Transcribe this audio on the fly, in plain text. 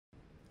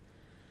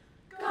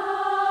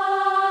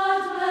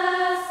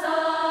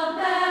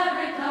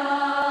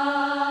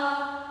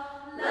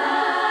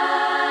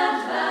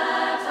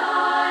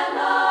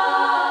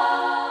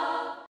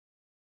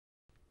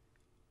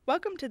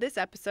to this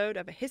episode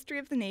of A History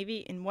of the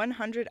Navy in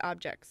 100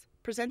 Objects,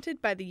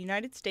 presented by the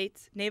United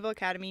States Naval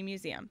Academy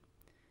Museum.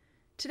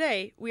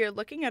 Today, we are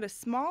looking at a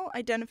small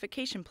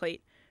identification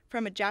plate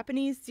from a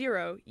Japanese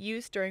Zero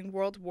used during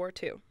World War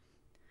II.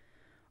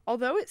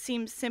 Although it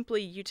seems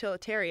simply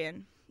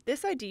utilitarian,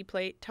 this ID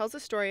plate tells a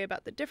story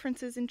about the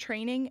differences in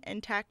training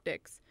and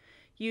tactics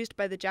used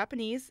by the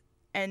Japanese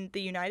and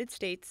the United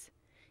States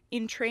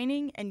in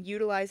training and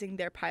utilizing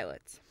their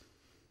pilots.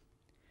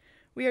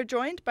 We are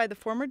joined by the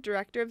former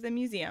director of the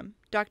museum,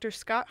 Dr.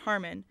 Scott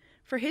Harmon,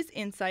 for his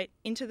insight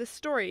into the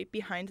story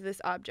behind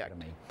this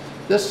object.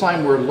 This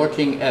time we're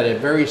looking at a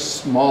very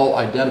small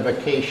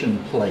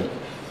identification plate.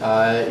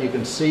 You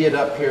can see it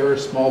up here, a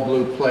small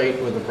blue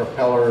plate with a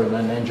propeller and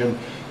an engine.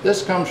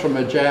 This comes from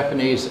a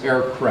Japanese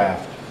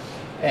aircraft.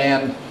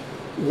 And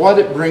what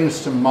it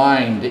brings to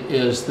mind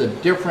is the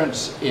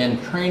difference in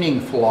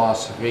training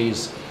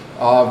philosophies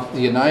of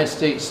the United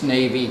States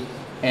Navy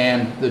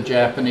and the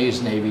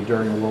Japanese Navy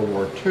during World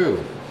War II.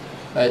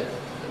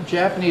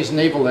 Japanese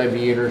naval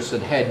aviators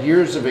had had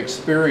years of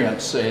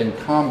experience in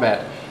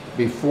combat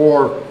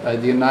before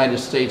the United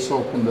States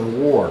opened the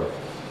war.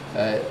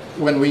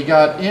 When we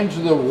got into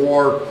the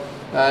war,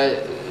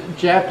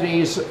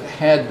 Japanese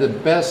had the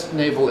best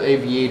naval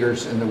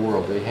aviators in the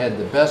world. They had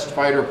the best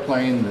fighter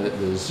plane,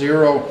 the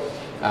Zero.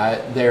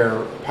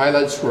 Their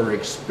pilots were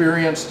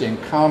experienced in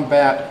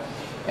combat,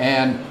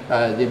 and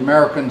the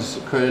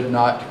Americans could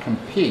not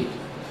compete.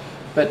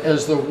 But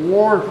as the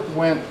war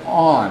went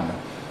on,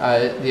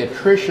 the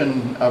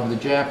attrition of the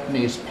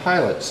Japanese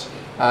pilots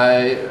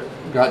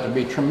got to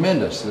be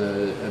tremendous.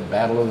 The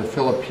Battle of the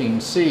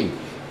Philippine Sea,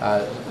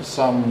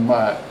 some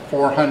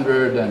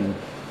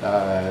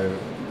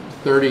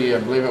 430, I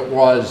believe it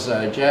was,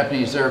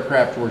 Japanese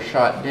aircraft were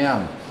shot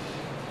down.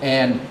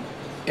 And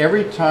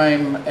every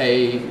time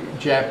a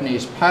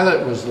Japanese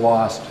pilot was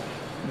lost,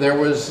 there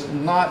was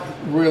not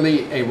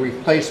really a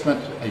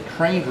replacement, a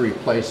trained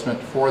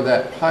replacement for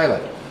that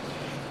pilot.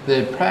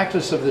 The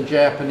practice of the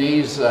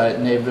Japanese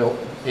naval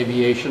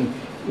aviation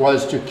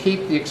was to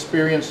keep the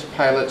experienced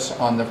pilots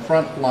on the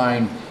front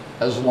line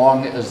as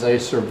long as they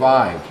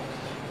survived.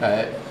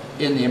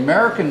 In the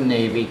American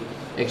Navy,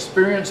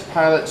 experienced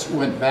pilots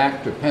went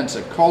back to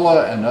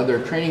Pensacola and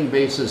other training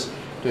bases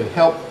to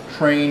help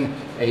train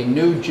a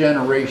new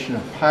generation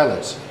of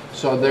pilots.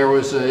 So there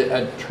was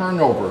a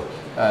turnover.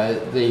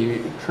 The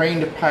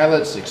trained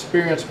pilots,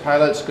 experienced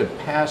pilots, could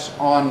pass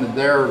on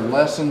their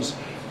lessons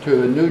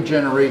to a new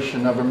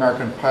generation of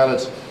American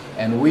pilots,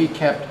 and we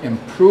kept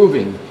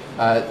improving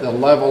the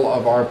level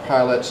of our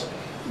pilots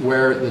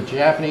where the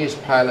Japanese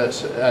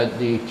pilots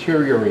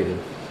deteriorated.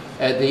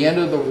 At the end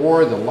of the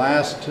war, the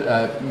last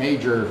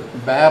major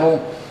battle,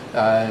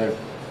 the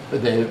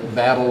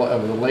Battle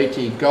of the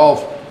Leyte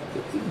Gulf,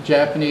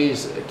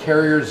 Japanese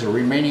carriers, the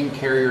remaining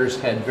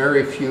carriers, had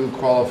very few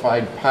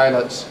qualified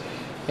pilots,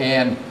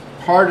 and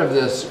part of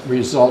this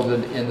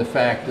resulted in the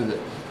fact that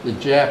the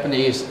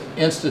Japanese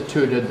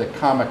instituted the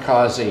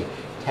kamikaze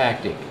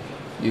tactic.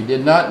 You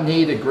did not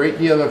need a great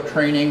deal of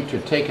training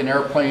to take an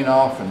airplane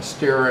off and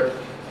steer it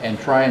and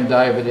try and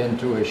dive it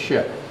into a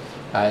ship.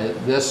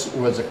 This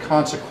was a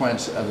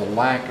consequence of the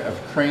lack of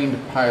trained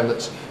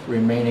pilots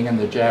remaining in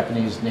the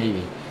Japanese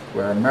Navy.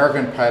 Where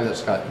American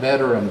pilots got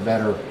better and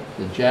better,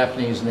 the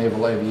Japanese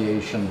naval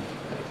aviation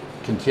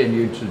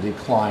continued to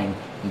decline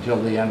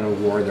until the end of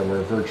the war. There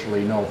were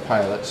virtually no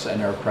pilots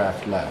and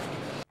aircraft left.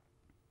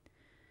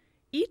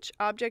 Each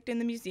object in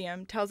the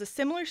museum tells a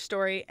similar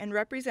story and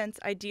represents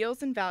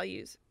ideals and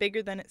values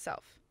bigger than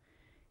itself.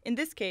 In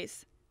this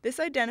case, this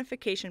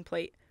identification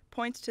plate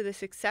points to the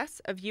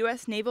success of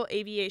U.S. naval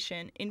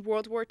aviation in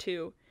World War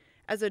II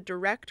as a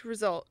direct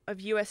result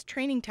of U.S.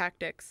 training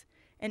tactics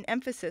and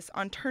emphasis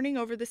on turning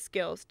over the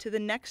skills to the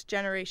next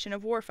generation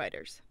of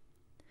warfighters.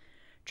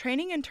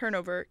 Training and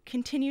turnover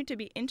continue to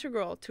be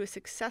integral to a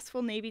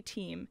successful Navy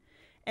team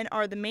and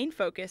are the main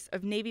focus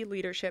of Navy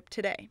leadership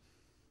today.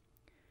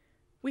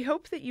 We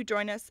hope that you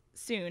join us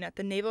soon at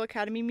the Naval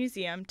Academy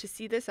Museum to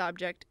see this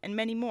object and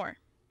many more.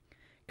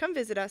 Come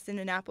visit us in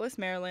Annapolis,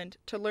 Maryland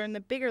to learn the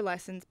bigger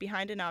lessons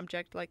behind an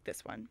object like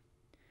this one.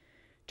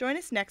 Join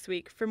us next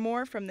week for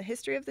more from the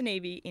history of the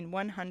Navy in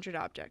 100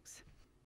 Objects.